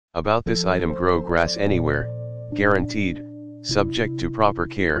About this item: grow grass anywhere, guaranteed, subject to proper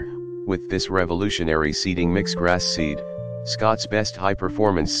care. With this revolutionary seeding mix, grass seed, Scott's best high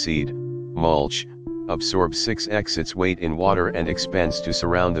performance seed, mulch, absorbs 6x its weight in water and expands to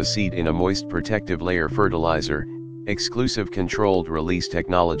surround the seed in a moist protective layer. Fertilizer, exclusive controlled release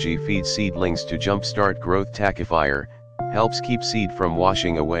technology, feeds seedlings to jumpstart growth. Tackifier, helps keep seed from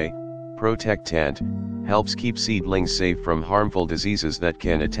washing away. Protectant, helps keep seedlings safe from harmful diseases that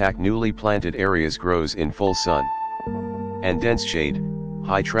can attack newly planted areas. Grows in full sun and dense shade,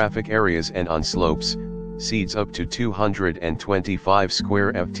 high traffic areas and on slopes. Seeds up to 225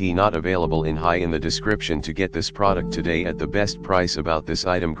 square ft. Not available in high. In the description to get this product today at the best price. About this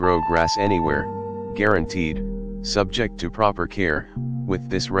item: grow grass anywhere, guaranteed, subject to proper care. With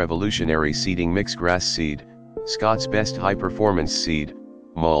this revolutionary seeding mix, grass seed, Scott's best high performance seed,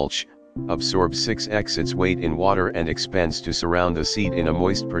 mulch, absorbs 6x its weight in water and expands to surround the seed in a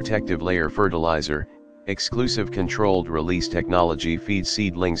moist protective layer. Fertilizer, exclusive controlled release technology, feeds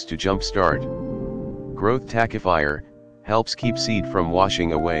seedlings to jumpstart growth. Tackifier, helps keep seed from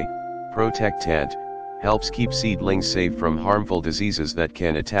washing away. Protectant, helps keep seedlings safe from harmful diseases that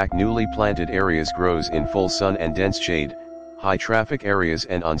can attack newly planted areas. Grows in full sun and dense shade, high traffic areas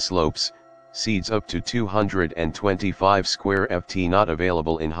and on slopes. Seeds up to 225 square ft. Not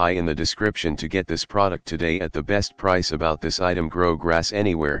available in high. In the description to get this product today at the best price. About this item: grow grass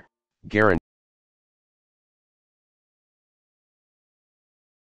anywhere, guaranteed.